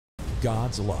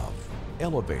God's love,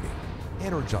 elevating,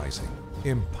 energizing,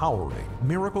 empowering.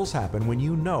 Miracles happen when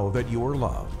you know that you are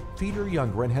loved. Peter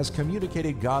Youngren has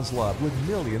communicated God's love with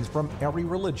millions from every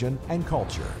religion and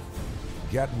culture.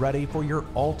 Get ready for your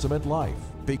ultimate life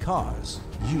because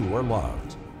you are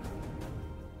loved.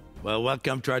 Well,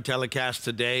 welcome to our telecast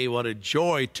today. What a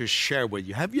joy to share with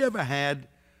you. Have you ever had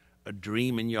a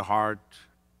dream in your heart,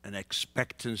 an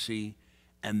expectancy,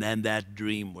 and then that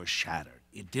dream was shattered?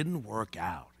 It didn't work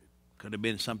out. It could have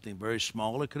been something very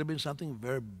small. It could have been something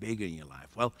very big in your life.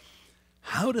 Well,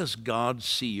 how does God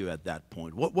see you at that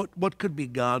point? What could be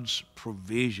God's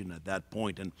provision at that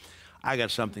point? And I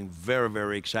got something very,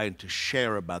 very exciting to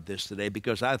share about this today,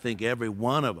 because I think every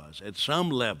one of us at some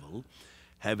level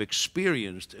have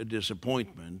experienced a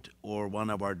disappointment or one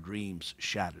of our dreams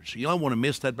shattered. So you don't want to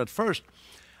miss that. But first,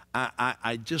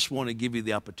 I just want to give you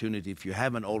the opportunity, if you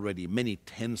haven't already, many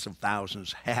tens of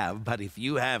thousands have, but if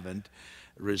you haven't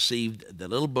received the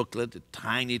little booklet, a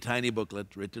tiny, tiny booklet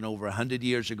written over 100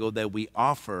 years ago that we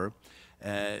offer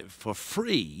for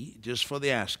free, just for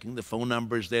the asking. The phone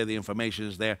number is there, the information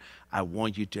is there. I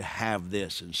want you to have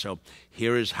this. And so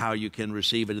here is how you can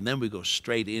receive it, and then we go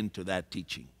straight into that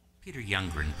teaching. Peter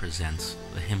Youngren presents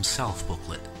the Himself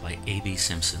booklet by A.B.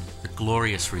 Simpson, The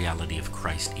Glorious Reality of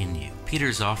Christ in You.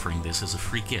 Peter's offering this as a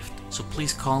free gift, so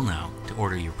please call now to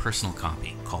order your personal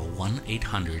copy. Call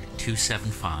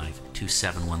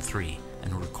 1-800-275-2713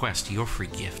 and request your free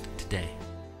gift today.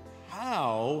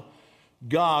 How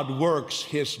God works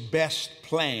His best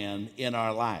plan in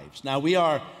our lives. Now, we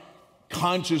are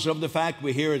conscious of the fact,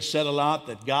 we hear it said a lot,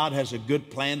 that God has a good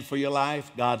plan for your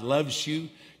life. God loves you.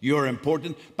 You're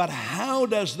important. But how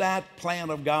does that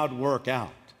plan of God work out?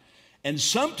 And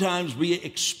sometimes we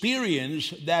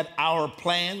experience that our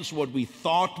plans, what we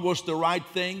thought was the right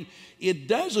thing, it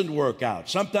doesn't work out.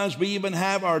 Sometimes we even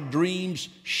have our dreams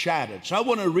shattered. So I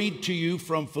want to read to you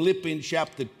from Philippians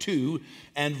chapter 2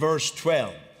 and verse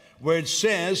 12, where it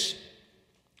says,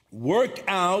 "Work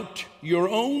out your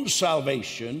own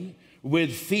salvation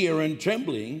with fear and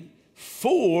trembling,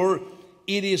 for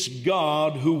it is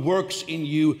God who works in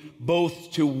you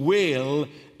both to will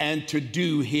and to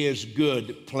do His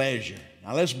good pleasure."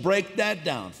 Now let's break that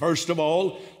down. First of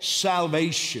all,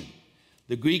 salvation.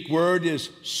 The Greek word is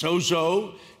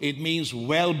sozo. It means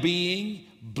well-being,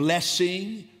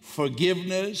 blessing,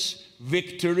 forgiveness,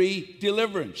 victory,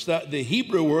 deliverance. The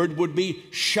Hebrew word would be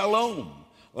shalom.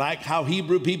 Like how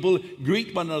Hebrew people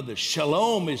greet one another.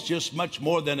 Shalom is just much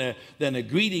more than a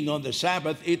greeting on the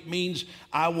Sabbath. It means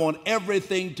I want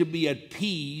everything to be at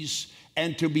peace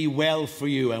and to be well for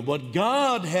you. And what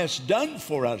God has done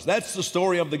for us, that's the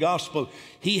story of the gospel.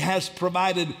 He has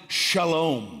provided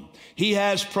shalom. He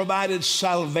has provided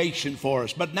salvation for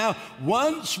us. But now,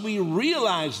 once we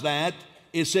realize that,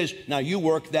 it says, now you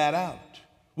work that out.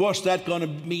 What's that going to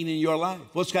mean in your life?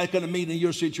 What's that going to mean in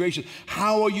your situation?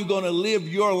 How are you going to live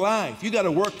your life? You got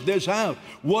to work this out.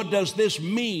 What does this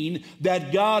mean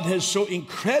that God has so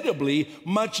incredibly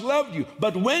much loved you?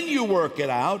 But when you work it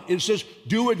out, it says,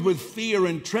 do it with fear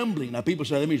and trembling. Now, people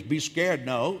say, that means be scared.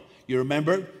 No. You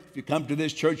remember, if you come to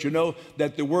this church, you know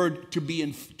that the word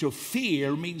to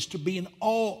fear means to be in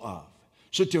awe of.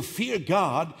 So to fear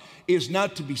God is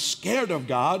not to be scared of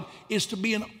God, it's to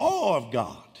be in awe of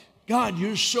God. God,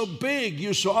 you're so big,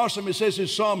 you're so awesome. It says in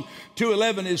Psalm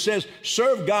 2:11, it says,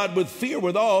 serve God with fear,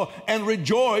 with awe, and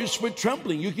rejoice with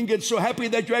trembling. You can get so happy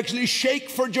that you actually shake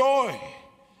for joy.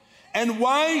 And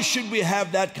why should we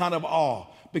have that kind of awe?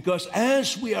 Because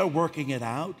as we are working it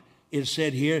out, it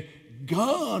said here,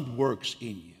 God works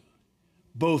in you,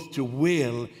 both to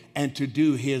will and to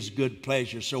do His good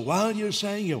pleasure. So while you're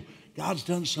saying, God's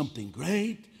done something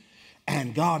great,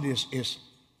 and God has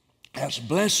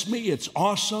blessed me, it's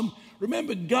awesome.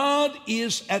 Remember, God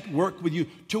is at work with you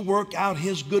to work out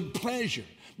His good pleasure.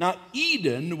 Now,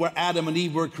 Eden, where Adam and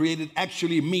Eve were created,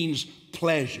 actually means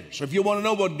pleasure. So if you want to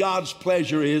know what God's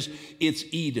pleasure is, it's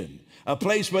Eden. A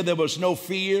place where there was no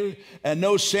fear and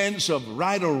no sense of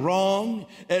right or wrong,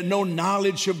 and no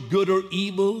knowledge of good or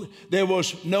evil. There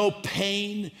was no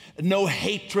pain, no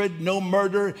hatred, no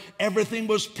murder. Everything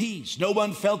was peace. No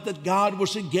one felt that God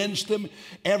was against them.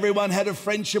 Everyone had a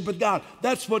friendship with God.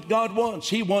 That's what God wants.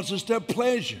 He wants us to have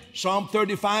pleasure. Psalm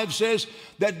 35 says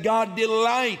that God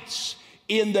delights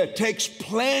takes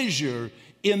pleasure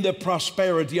in the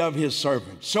prosperity of His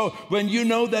servants. So when you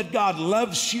know that God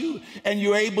loves you and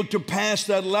you're able to pass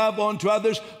that love on to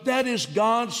others, that is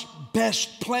God's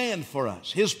best plan for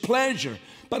us, His pleasure.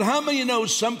 But how many know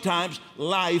sometimes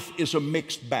life is a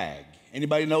mixed bag?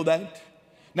 Anybody know that?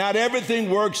 Not everything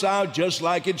works out just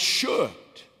like it should.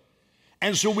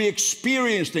 And so we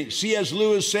experience things. C.S.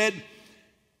 Lewis said,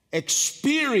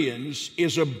 Experience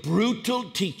is a brutal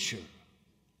teacher.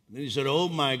 And then he said, oh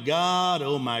my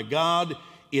God,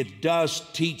 it does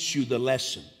teach you the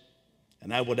lesson.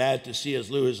 And I would add to C.S.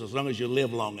 Lewis, as long as you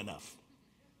live long enough.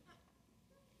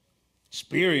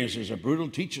 Experience is a brutal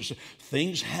teacher. So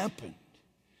things happen.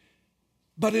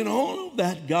 But in all of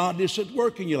that, God is at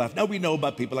work in your life. Now, we know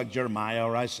about people like Jeremiah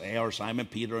or Isaiah or Simon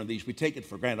Peter and these. We take it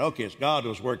for granted. Okay, it's God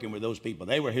who's working with those people.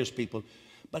 They were his people.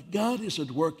 But God is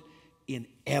at work in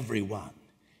everyone,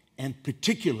 and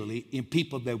particularly in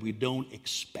people that we don't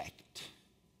expect.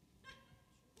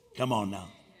 Come on now.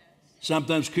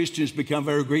 Sometimes Christians become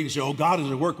very greedy and say, oh, God is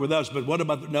at work with us, but what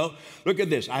about, no, look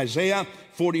at this. Isaiah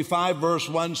 45 verse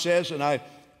 1 says, and I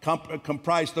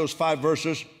comprise those 5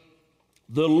 verses,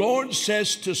 the Lord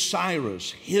says to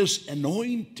Cyrus, his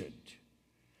anointed,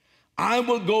 I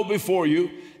will go before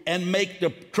you and make the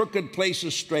crooked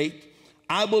places straight.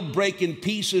 I will break in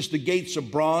pieces the gates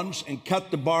of bronze and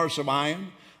cut the bars of iron.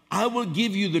 I will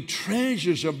give you the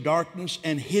treasures of darkness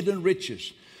and hidden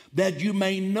riches, that you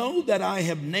may know that I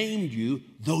have named you,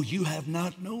 though you have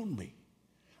not known me.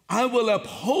 I will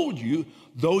uphold you,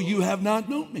 though you have not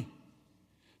known me.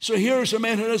 So here's a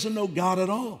man who doesn't know God at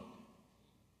all.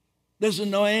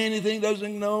 Doesn't know anything,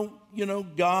 doesn't know,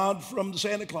 God from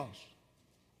Santa Claus.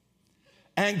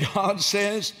 And God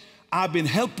says, I've been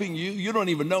helping you. You don't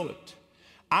even know it.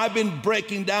 I've been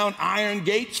breaking down iron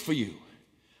gates for you.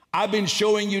 I've been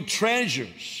showing you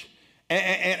treasures.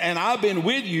 And I've been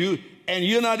with you, and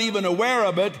you're not even aware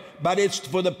of it, but it's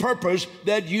for the purpose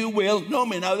that you will know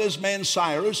me. Now, this man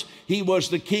Cyrus, he was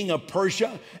the king of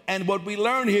Persia. And what we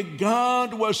learn here,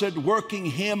 God was at working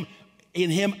in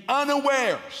him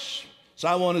unawares. So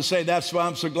I want to say that's why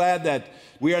I'm so glad that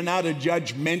we are not a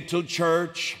judgmental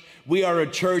church. We are a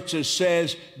church that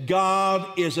says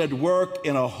God is at work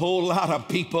in a whole lot of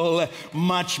people,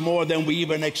 much more than we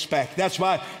even expect. That's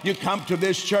why you come to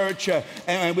this church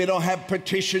and we don't have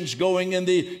petitions going in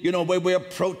the, where we're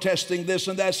protesting this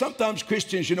and that. Sometimes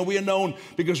Christians, we are known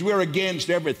because we're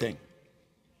against everything.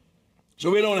 So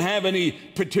we don't have any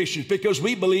petitions because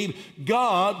we believe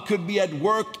God could be at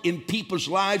work in people's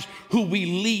lives who we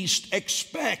least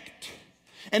expect.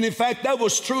 And in fact, that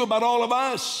was true about all of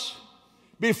us.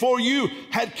 Before you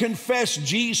had confessed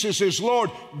Jesus as Lord,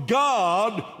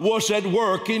 God was at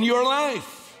work in your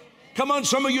life. Come on,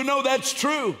 some of you know that's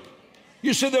true.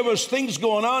 You said there was things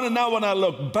going on, and now when I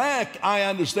look back, I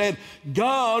understand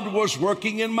God was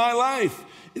working in my life.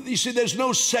 You see, there's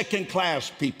no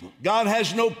second-class people. God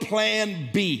has no plan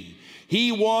B.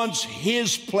 He wants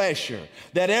his pleasure,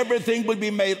 that everything would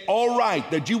be made all right,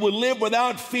 that you will live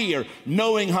without fear,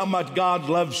 knowing how much God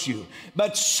loves you.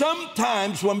 But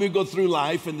sometimes when we go through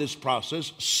life in this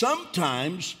process,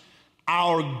 sometimes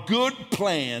our good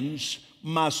plans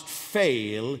must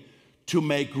fail to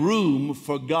make room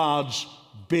for God's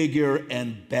bigger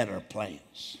and better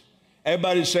plans.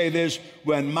 Everybody say this,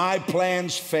 when my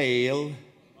plans fail,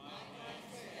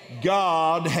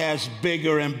 God has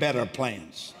bigger and better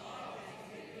plans.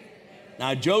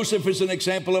 Now, Joseph is an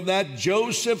example of that.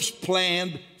 Joseph's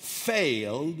plan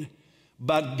failed,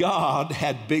 but God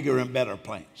had bigger and better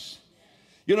plans.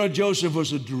 Joseph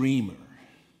was a dreamer.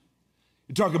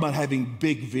 You talk about having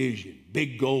big vision,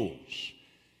 big goals.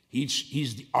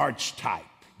 He's the archetype,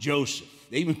 Joseph.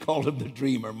 They even called him the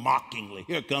dreamer mockingly.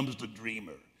 Here comes the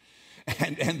dreamer.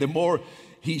 And the more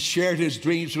he shared his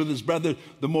dreams with his brother,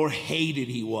 the more hated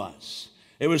he was.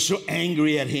 They were so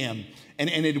angry at him.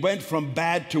 And it went from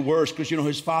bad to worse because,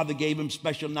 his father gave him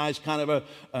special nice kind of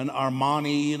an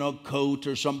Armani, coat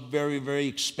or some very, very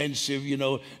expensive,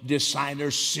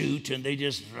 designer suit. And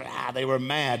they were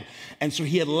mad. And so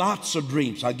he had lots of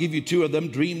dreams. I'll give you 2 of them.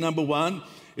 Dream number 1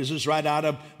 is this right out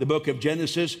of the book of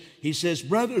Genesis. He says,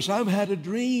 brothers, I've had a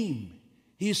dream.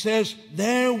 He says,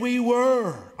 there we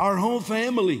were, our whole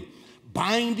family,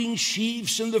 binding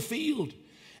sheaves in the field.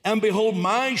 And behold,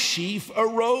 my sheaf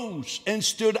arose and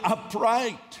stood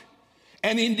upright.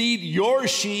 And indeed, your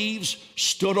sheaves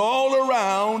stood all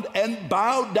around and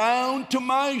bowed down to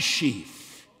my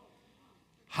sheaf.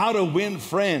 How to win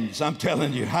friends, I'm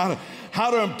telling you. How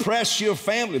to impress your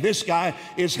family. This guy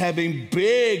is having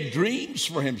big dreams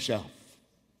for himself.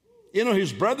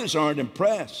 His brothers aren't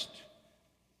impressed.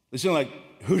 They say, like,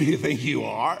 who do you think you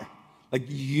are? Like,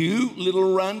 you,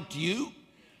 little runt, you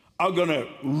are going to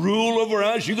rule over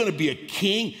us. You're going to be a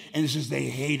king. And he says they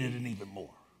hated it even more.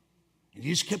 And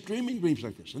he just kept dreaming dreams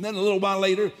like this. And then a little while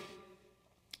later,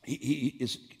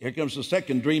 here comes the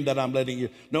second dream that I'm letting you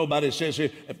know about. It says here,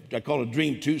 I call it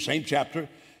dream 2, same chapter.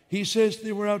 He says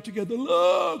they were out together.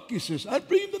 Look, he says, I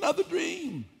dreamed another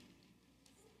dream.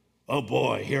 Oh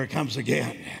boy, here it comes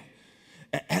again.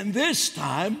 And this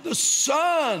time the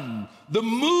sun, the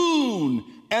moon,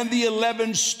 and the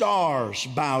 11 stars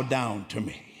bowed down to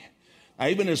me. Now,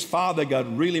 even his father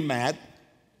got really mad,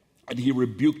 and he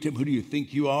rebuked him. Who do you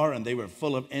think you are? And they were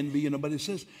full of envy, But it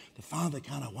says the father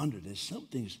kind of wondered, there's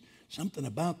something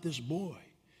about this boy.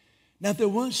 Now, there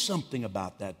was something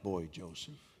about that boy,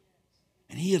 Joseph.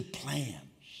 And he had plans,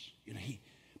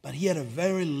 but he had a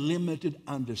very limited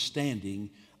understanding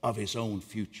of his own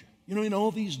future. In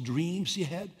all these dreams he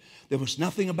had, there was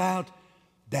nothing about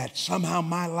that somehow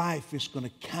my life is going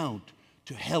to count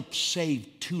to help save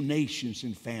 2 nations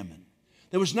in famine.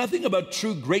 There was nothing about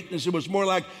true greatness. It was more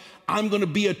like, I'm going to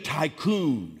be a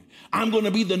tycoon. I'm going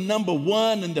to be the number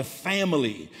one in the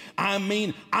family. I'm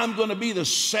going to be the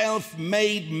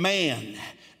self-made man.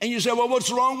 And you say, well,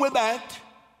 what's wrong with that?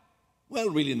 Well,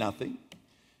 really nothing.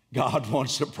 God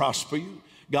wants to prosper you.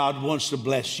 God wants to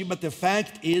bless you. But the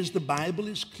fact is, the Bible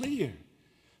is clear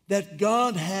that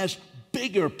God has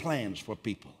bigger plans for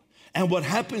people. And what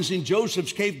happens in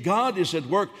Joseph's cave, God is at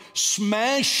work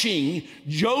smashing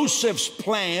Joseph's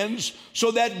plans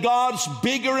so that God's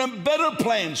bigger and better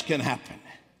plans can happen.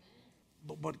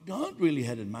 But what God really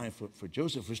had in mind for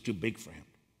Joseph was too big for him.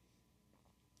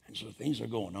 And so things are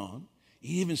going on.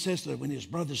 He even says that when his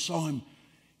brothers saw him,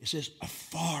 it says,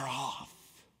 afar off,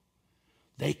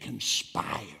 they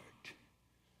conspired.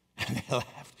 And they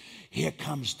laughed. Here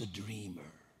comes the dreamer.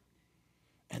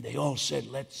 And they all said,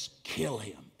 let's kill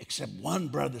him. Except one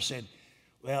brother said,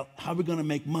 well, how are we going to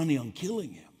make money on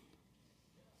killing him?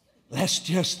 Let's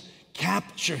just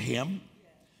capture him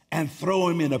and throw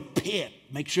him in a pit.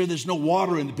 Make sure there's no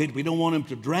water in the pit. We don't want him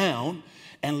to drown.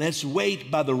 And let's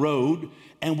wait by the road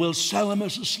and we'll sell him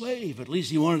as a slave. At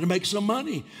least he wanted to make some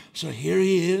money. So here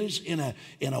he is in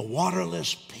a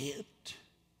waterless pit.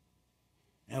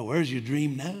 Now, where's your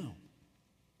dream now?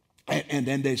 And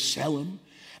then they sell him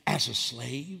as a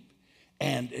slave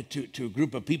and to a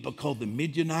group of people called the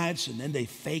Midianites, and then they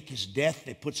fake his death.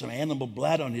 They put some animal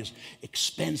blood on his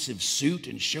expensive suit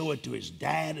and show it to his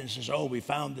dad and says, oh, we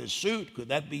found this suit. Could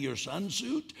that be your son's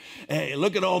suit?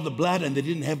 Look at all the blood, and they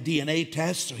didn't have DNA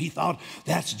tests, so he thought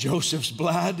that's Joseph's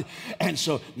blood. And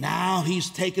so now he's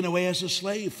taken away as a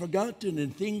slave, forgotten,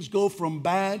 and things go from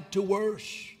bad to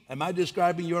worse. Am I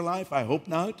describing your life? I hope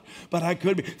not, but I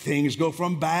could be. Things go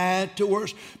from bad to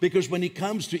worse because when he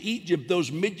comes to Egypt, those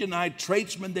Midianite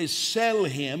tradesmen, they sell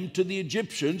him to the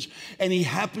Egyptians, and he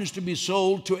happens to be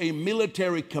sold to a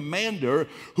military commander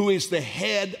who is the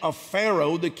head of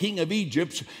Pharaoh, the king of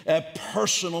Egypt's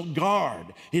personal guard.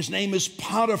 His name is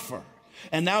Potiphar,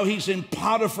 and now he's in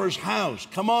Potiphar's house.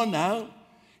 Come on now.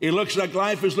 It looks like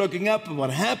life is looking up, but what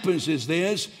happens is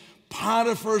this: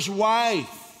 Potiphar's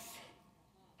wife,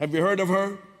 have you heard of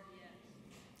her?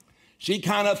 She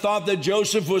kind of thought that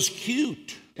Joseph was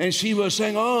cute. And she was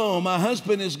saying, oh, my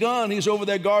husband is gone. He's over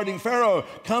there guarding Pharaoh.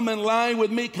 Come and lie with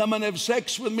me. Come and have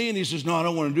sex with me. And he says, no, I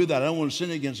don't want to do that. I don't want to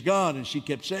sin against God. And she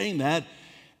kept saying that.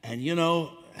 And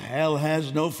hell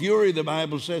has no fury, the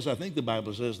Bible says. I think the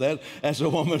Bible says that. As a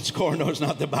woman scorned, no, it's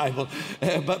not the Bible.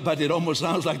 But it almost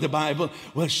sounds like the Bible.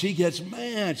 Well, she gets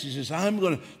mad. She says, I'm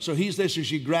going to. So he's there, so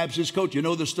she grabs his coat. You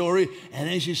know the story. And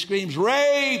then she screams,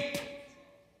 rape.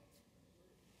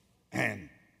 And,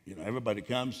 everybody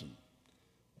comes and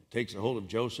takes a hold of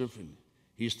Joseph, and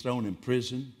he's thrown in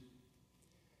prison.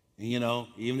 And,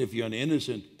 even if you're an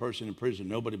innocent person in prison,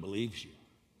 nobody believes you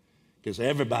because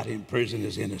everybody in prison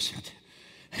is innocent.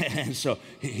 And so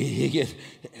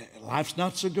life's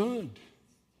not so good.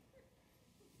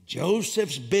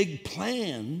 Joseph's big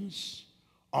plans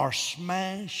are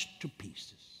smashed to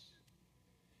pieces.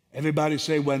 Everybody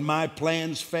say, when my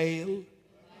plans fail,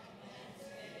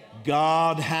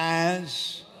 God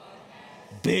has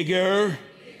bigger,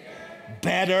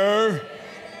 better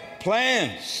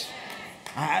plans.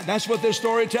 That's what this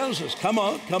story tells us. Come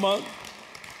on, come on.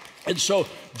 And so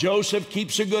Joseph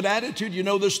keeps a good attitude. You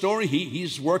know the story.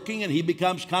 He's working, and he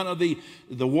becomes kind of the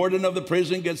warden of the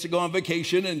prison, gets to go on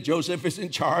vacation, and Joseph is in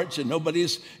charge, and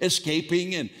nobody's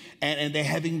escaping, and they're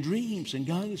having dreams, and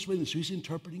God is with him. So he's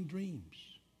interpreting dreams.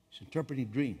 He's interpreting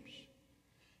dreams.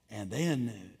 And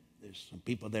then there's some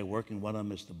people there working. One of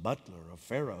them is the butler of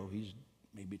Pharaoh. He's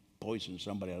maybe poisoned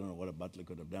somebody. I don't know what a butler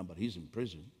could have done, but he's in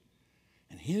prison.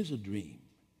 And here's a dream.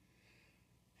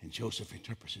 And Joseph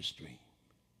interprets his dream.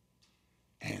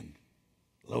 And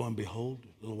lo and behold,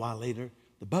 a little while later,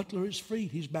 the butler is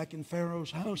freed. He's back in Pharaoh's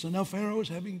house, and now Pharaoh is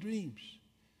having dreams.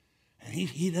 And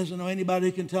he doesn't know anybody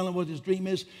who can tell him what his dream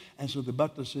is. And so the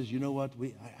butler says, you know what,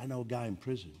 I know a guy in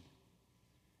prison.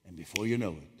 And before you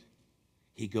know it,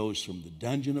 he goes from the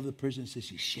dungeon of the prison, says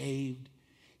he shaved,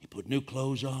 he put new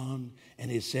clothes on, and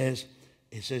it says,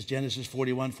 It says, Genesis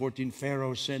 41:14,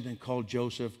 Pharaoh sent and called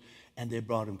Joseph, and they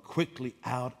brought him quickly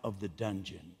out of the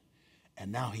dungeon.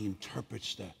 And now he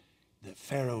interprets the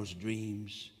Pharaoh's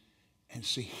dreams. And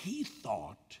see, he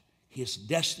thought his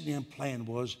destiny and plan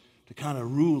was to kind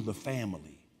of rule the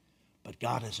family. But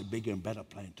God has a bigger and better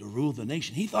plan, to rule the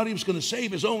nation. He thought he was going to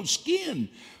save his own skin.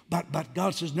 But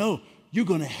God says, no, you're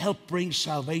going to help bring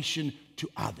salvation to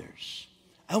others.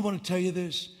 I want to tell you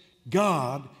this.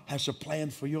 God has a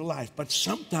plan for your life. But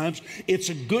sometimes it's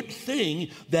a good thing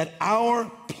that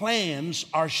our plans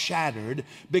are shattered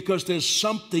because there's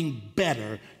something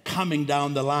better coming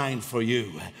down the line for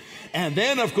you. And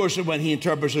then, of course, when he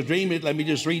interprets a dream, let me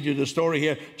just read you the story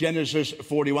here. Genesis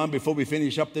 41, before we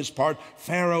finish up this part,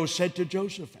 Pharaoh said to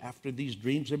Joseph, after these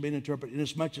dreams have been interpreted,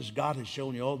 inasmuch as God has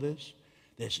shown you all this,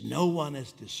 there's no one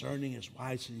as discerning, as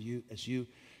wise as you.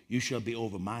 You shall be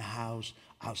over my house.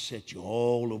 I'll set you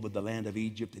all over the land of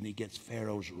Egypt. And he gets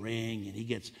Pharaoh's ring, and he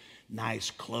gets nice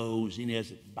clothes. And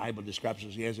the Bible describes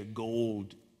it, he has a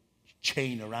gold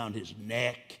chain around his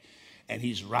neck, and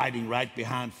he's riding right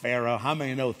behind Pharaoh. How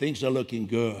many know things are looking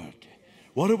good?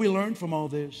 What do we learn from all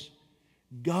this?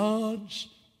 God's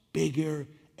bigger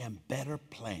and better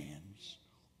plans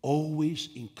always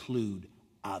include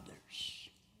others.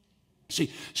 See,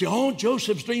 all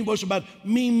Joseph's dream was about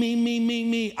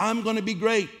me. I'm going to be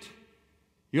great.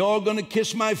 You're all going to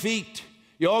kiss my feet.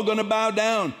 You're all going to bow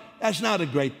down. That's not a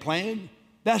great plan.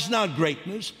 That's not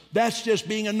greatness. That's just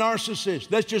being a narcissist.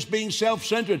 That's just being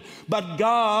self-centered. But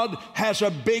God has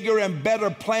a bigger and better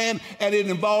plan, and it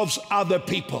involves other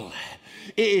people.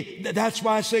 That's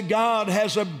why I say God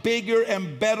has a bigger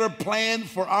and better plan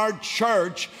for our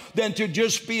church than to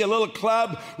just be a little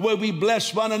club where we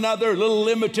bless one another, a little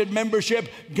limited membership.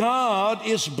 God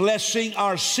is blessing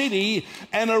our city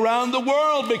and around the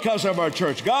world because of our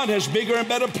church. God has bigger and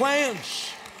better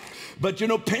plans. But you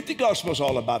know, Pentecost was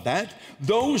all about that.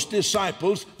 Those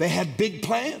disciples, they had big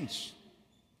plans.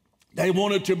 They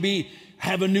wanted to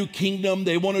have a new kingdom.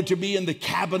 They wanted to be in the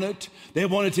cabinet. They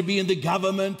wanted to be in the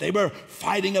government. They were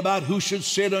fighting about who should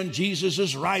sit on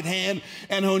Jesus' right hand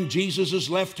and on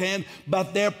Jesus' left hand.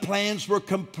 But their plans were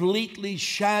completely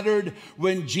shattered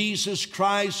when Jesus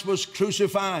Christ was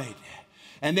crucified.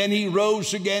 And then he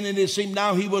rose again, and it seemed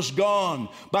now he was gone.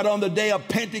 But on the day of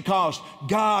Pentecost,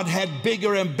 God had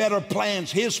bigger and better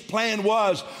plans. His plan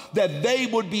was that they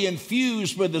would be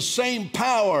infused with the same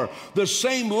power, the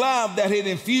same love that had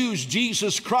infused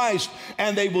Jesus Christ,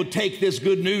 and they would take this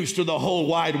good news to the whole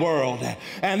wide world.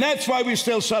 And that's why we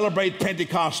still celebrate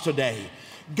Pentecost today.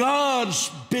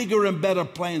 God's bigger and better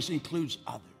plans includes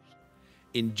others.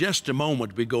 In just a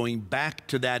moment, we're going back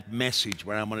to that message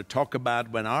where I'm going to talk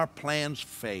about when our plans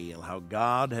fail, how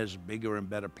God has bigger and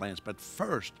better plans. But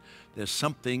first, there's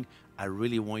something I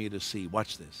really want you to see.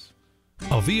 Watch this.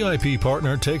 A VIP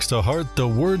partner takes to heart the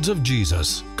words of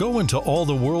Jesus. Go into all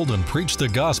the world and preach the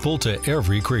gospel to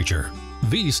every creature.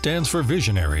 V stands for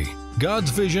visionary. God's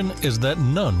vision is that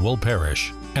none will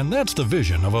perish. And that's the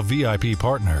vision of a VIP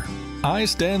partner. I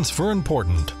stands for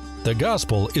important. The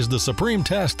gospel is the supreme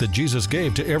task that Jesus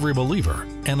gave to every believer,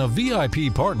 and a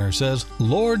VIP partner says,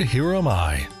 Lord, here am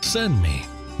I. Send me.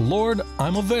 Lord,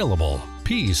 I'm available.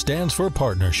 P stands for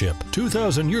partnership.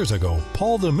 2,000 years ago,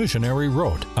 Paul the missionary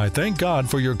wrote, I thank God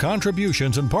for your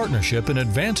contributions and partnership in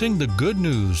advancing the good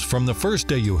news from the first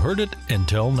day you heard it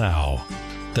until now.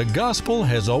 The gospel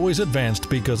has always advanced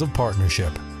because of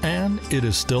partnership, and it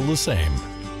is still the same.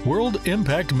 World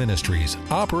Impact Ministries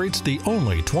operates the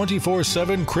only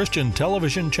 24/7 Christian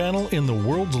television channel in the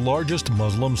world's largest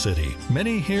Muslim city.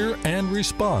 Many hear and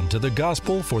respond to the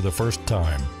gospel for the first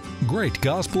time. Great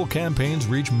gospel campaigns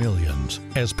reach millions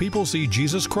as people see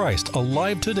Jesus Christ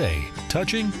alive today,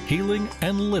 touching, healing,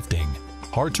 and lifting.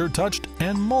 Hearts are touched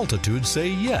and multitudes say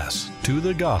yes to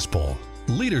the gospel.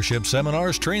 Leadership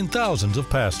seminars train thousands of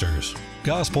pastors.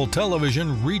 Gospel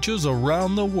television reaches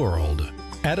around the world.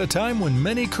 At a time when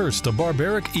many curse the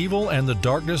barbaric evil and the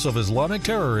darkness of Islamic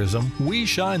terrorism, we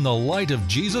shine the light of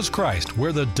Jesus Christ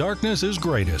where the darkness is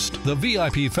greatest. The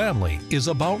VIP family is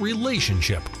about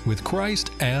relationship with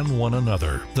Christ and one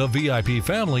another. The VIP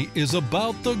family is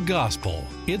about the gospel.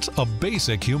 It's a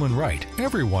basic human right.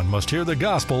 Everyone must hear the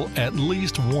gospel at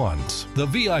least once. The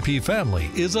VIP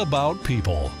family is about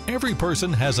people. Every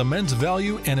person has immense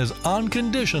value and is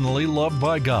unconditionally loved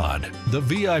by God. The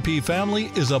VIP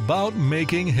family is about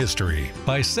making history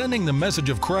by sending the message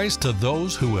of Christ to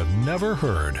those who have never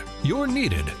heard. You're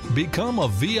needed. Become a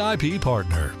VIP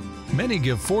partner. Many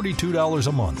give $42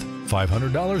 a month,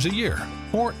 $500 a year,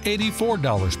 or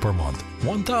 $84 per month,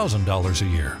 $1,000 a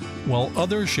year, while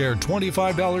others share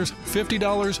 $25,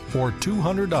 $50, or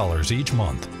 $200 each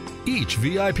month. Each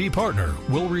VIP partner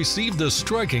will receive the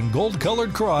striking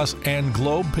gold-colored cross and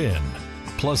globe pin,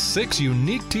 plus 6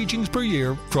 unique teachings per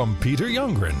year from Peter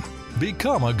Youngren.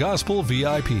 Become a Gospel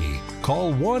VIP.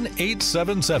 Call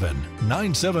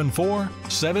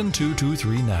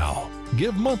 1-877-974-7223 now.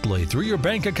 Give monthly through your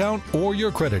bank account or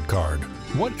your credit card.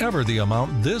 Whatever the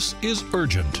amount, this is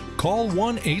urgent. Call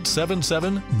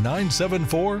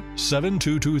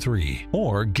 1-877-974-7223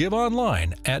 or give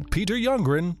online at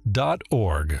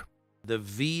peteryoungren.org. The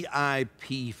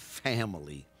VIP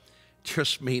family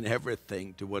just mean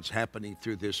everything to what's happening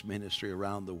through this ministry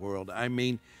around the world. I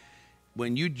mean,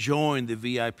 when you join the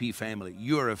VIP family,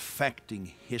 you're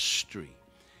affecting history.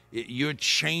 You're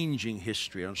changing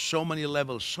history on so many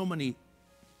levels, so many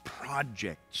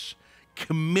projects,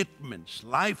 commitments,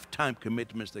 lifetime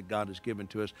commitments that God has given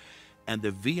to us. And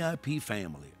the VIP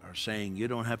family are saying, you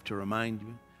don't have to remind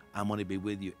me. I'm going to be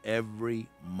with you every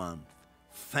month.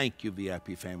 Thank you,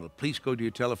 VIP family. Please go to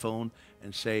your telephone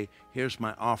and say, here's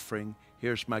my offering,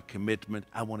 here's my commitment.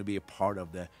 I want to be a part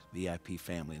of the VIP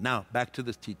family. Now, back to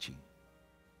the teaching.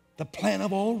 The plan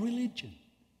of all religion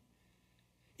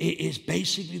is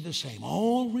basically the same.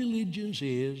 All religions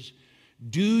is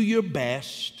do your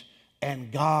best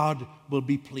and God will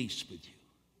be pleased with you.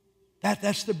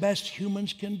 That's the best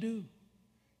humans can do.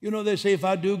 You know, they say if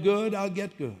I do good, I'll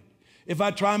get good. If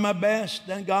I try my best,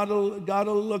 then God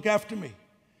will look after me.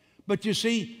 But you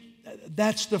see,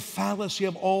 that's the fallacy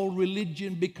of all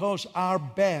religion, because our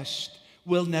best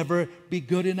will never be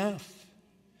good enough.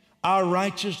 Our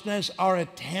righteousness, our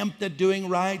attempt at doing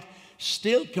right,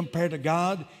 still compared to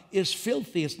God, is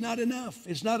filthy. It's not enough.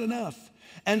 It's not enough.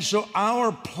 And so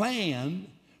our plan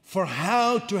for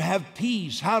how to have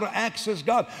peace, how to access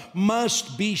God,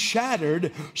 must be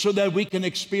shattered so that we can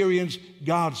experience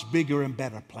God's bigger and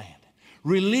better plan.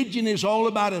 Religion is all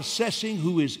about assessing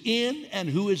who is in and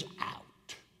who is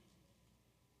out.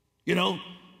 You know,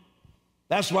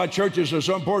 that's why churches are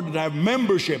so important to have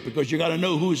membership, because you got to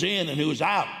know who's in and who's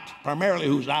out, primarily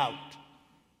who's out.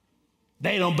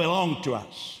 They don't belong to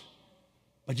us.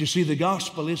 But you see, the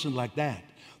gospel isn't like that.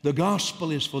 The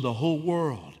gospel is for the whole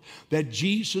world, that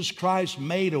Jesus Christ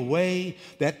made a way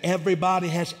that everybody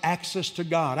has access to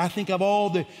God. I think of all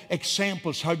the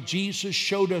examples how Jesus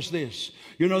showed us this.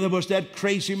 You know, there was that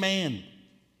crazy man.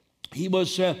 He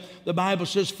was, the Bible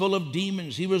says, full of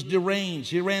demons. He was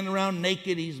deranged. He ran around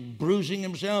naked. He's bruising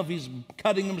himself. He's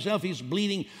cutting himself. He's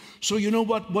bleeding. So you know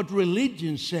what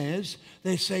religion says?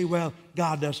 They say, well,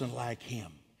 God doesn't like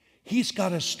him. He's got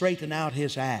to straighten out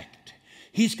his act.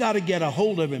 He's got to get a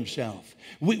hold of himself.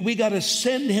 We got to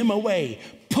send him away.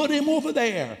 Put him over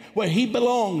there where he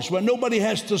belongs, where nobody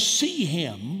has to see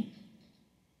him.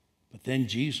 But then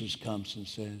Jesus comes and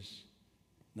says,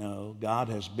 no, God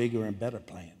has bigger and better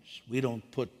plans. We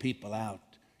don't put people out,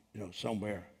 you know,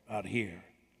 somewhere out here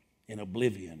in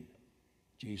oblivion.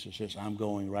 Jesus says, I'm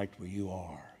going right where you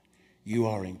are. You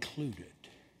are included.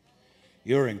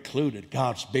 You're included.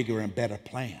 God's bigger and better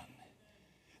plan.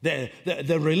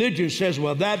 The religion says,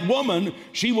 well, that woman,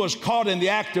 she was caught in the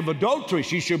act of adultery.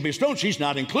 She should be stoned. She's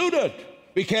not included.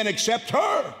 We can't accept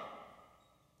her.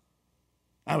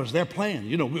 That was their plan.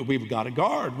 You know, we've got to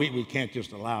guard. We can't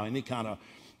just allow any kind of,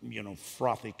 you know,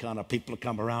 frothy kind of people to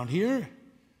come around here.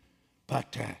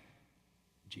 But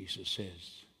Jesus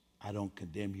says, I don't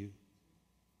condemn you.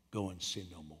 Go and sin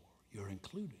no more. You're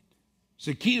included.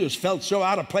 Zacchaeus felt so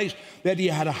out of place that he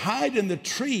had to hide in the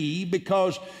tree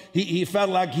because he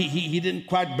felt like he didn't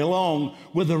quite belong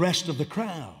with the rest of the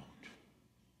crowd.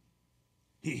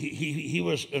 He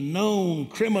was a known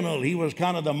criminal. He was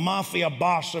kind of the mafia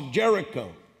boss of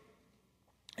Jericho.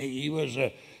 He was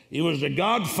the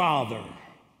godfather.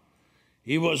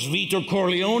 He was Vito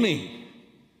Corleone.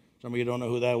 Some of you don't know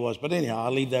who that was, but anyhow,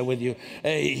 I'll leave that with you.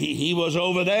 He was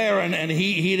over there, and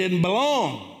he didn't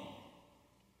belong.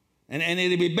 And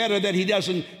it'd be better that he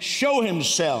doesn't show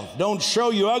himself. Don't show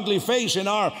your ugly face in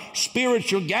our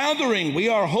spiritual gathering. We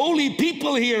are holy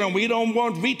people here, and we don't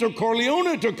want Vito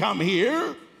Corleone to come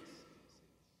here.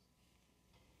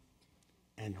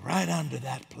 And right under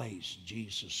that place,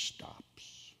 Jesus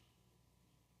stops.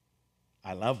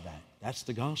 I love that. That's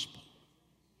the gospel.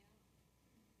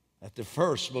 That the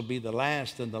first will be the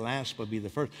last, and the last will be the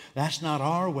first. That's not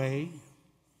our way.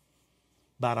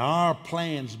 But our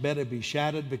plans better be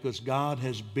shattered, because God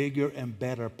has bigger and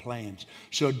better plans.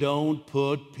 So don't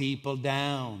put people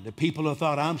down. The people who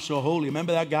thought, I'm so holy.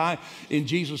 Remember that guy in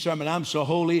Jesus' sermon, I'm so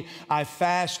holy. I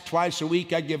fast twice a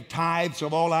week. I give tithes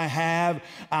of all I have.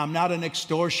 I'm not an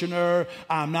extortioner.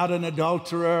 I'm not an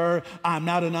adulterer. I'm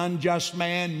not an unjust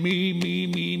man.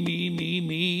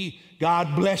 Me.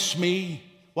 God bless me.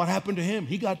 What happened to him?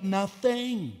 He got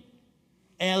nothing.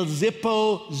 El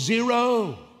Zippo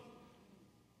zero.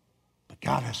 But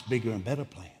God has bigger and better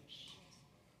plans.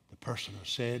 The person who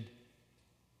said,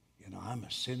 you know, I'm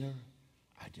a sinner,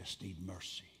 I just need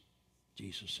mercy.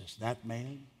 Jesus says, that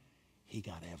man, he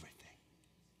got everything.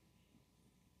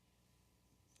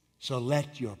 So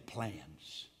let your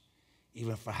plans,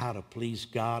 even for how to please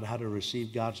God, how to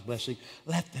receive God's blessing,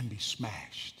 let them be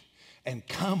smashed and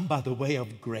come by the way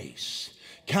of grace.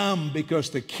 Come because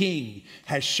the King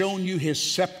has shown you his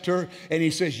scepter and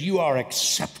he says, you are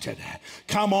accepted.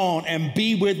 Come on and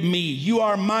be with me. You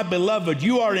are my beloved.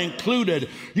 You are included.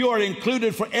 You are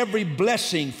included for every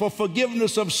blessing, for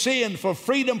forgiveness of sin, for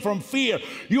freedom from fear.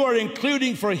 You are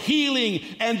including for healing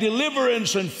and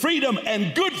deliverance and freedom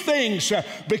and good things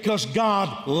because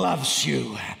God loves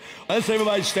you. Let's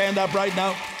everybody stand up right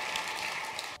now.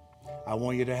 I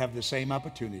want you to have the same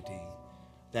opportunity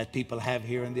that people have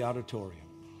here in the auditorium.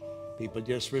 People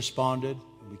just responded.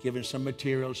 We're giving some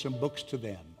materials, some books to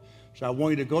them. So I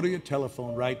want you to go to your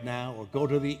telephone right now or go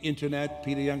to the internet,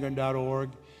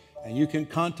 peteryoungren.org, and you can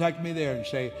contact me there and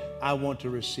say, I want to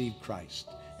receive Christ.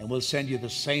 And we'll send you the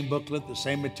same booklet, the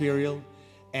same material,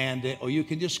 and or you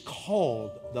can just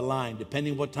call the line.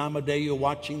 Depending what time of day you're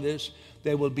watching this,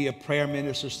 there will be a prayer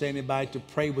minister standing by to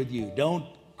pray with you. Don't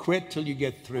quit till you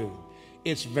get through.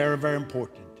 It's very, very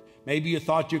important. Maybe you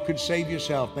thought you could save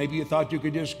yourself. Maybe you thought you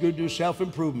could just go do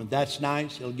self-improvement. That's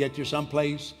nice. It'll get you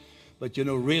someplace. But you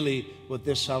know, really, what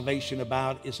this salvation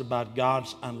about is about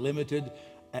God's unlimited,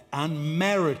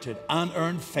 unmerited,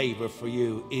 unearned favor for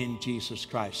you in Jesus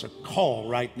Christ. So call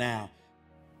right now.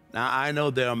 Now, I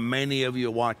know there are many of you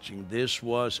watching. This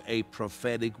was a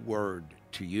prophetic word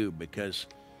to you because,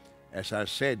 as I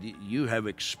said, you have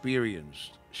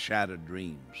experienced shattered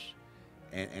dreams.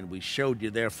 And we showed you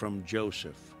there from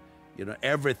Joseph. You know,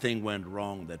 everything went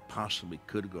wrong that possibly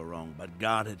could go wrong, but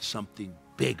God had something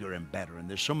bigger and better. And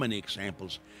there's so many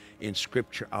examples in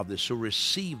Scripture of this. So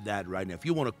receive that right now. If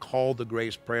you want to call the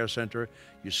Grace Prayer Center,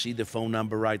 you see the phone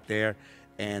number right there.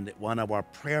 And one of our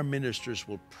prayer ministers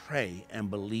will pray and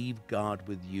believe God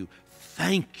with you.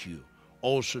 Thank you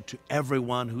also to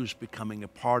everyone who's becoming a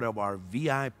part of our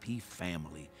VIP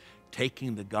family,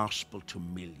 taking the gospel to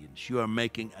millions. You are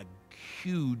making a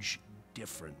huge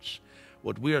difference.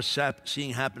 What we are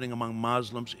seeing happening among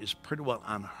Muslims is pretty well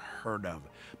unheard of,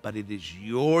 but it is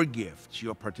your gifts,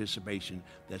 your participation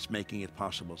that's making it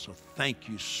possible. So thank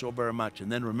you so very much.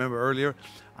 And then remember earlier,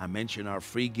 I mentioned our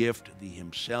free gift, the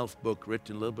Himself book,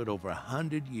 written a little bit over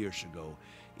 100 years ago.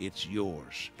 It's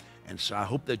yours. And so I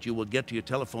hope that you will get to your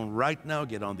telephone right now,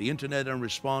 get on the internet and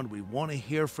respond. We want to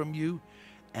hear from you.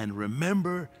 And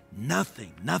remember,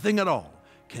 nothing at all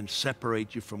can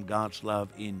separate you from God's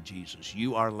love in Jesus.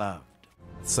 You are loved.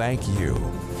 Thank you.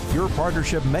 Your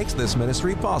partnership makes this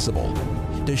ministry possible.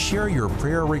 To share your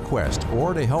prayer request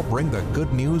or to help bring the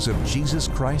good news of Jesus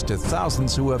Christ to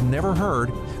thousands who have never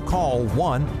heard, call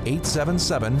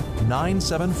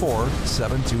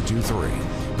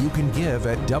 1-877-974-7223. You can give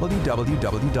at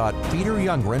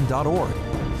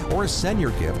www.peteryoungren.org or send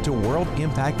your gift to World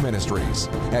Impact Ministries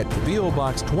at P.O.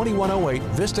 Box 2108,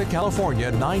 Vista,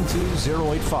 California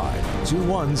 92085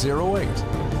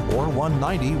 2108. or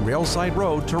 190 Railside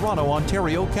Road, Toronto,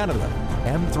 Ontario, Canada,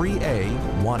 M3A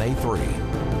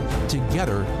 1A3.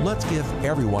 Together, let's give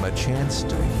everyone a chance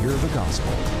to hear the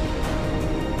gospel.